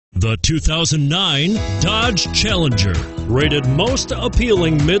The 2009 Dodge Challenger, rated most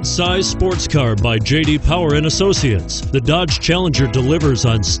appealing midsize sports car by J.D. Power and Associates. The Dodge Challenger delivers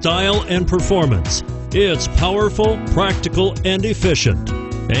on style and performance. It's powerful, practical, and efficient.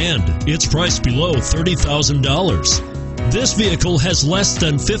 And it's priced below $30,000. This vehicle has less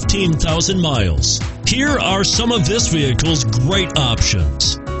than 15,000 miles. Here are some of this vehicle's great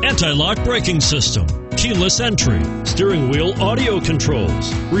options: anti-lock braking system, keyless entry, steering wheel audio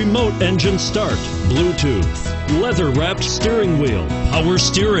controls, remote engine start, Bluetooth, leather-wrapped steering wheel, power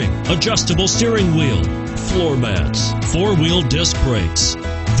steering, adjustable steering wheel, floor mats, four-wheel disc brakes.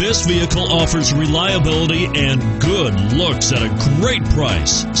 This vehicle offers reliability and good looks at a great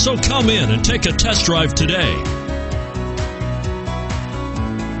price. So come in and take a test drive today.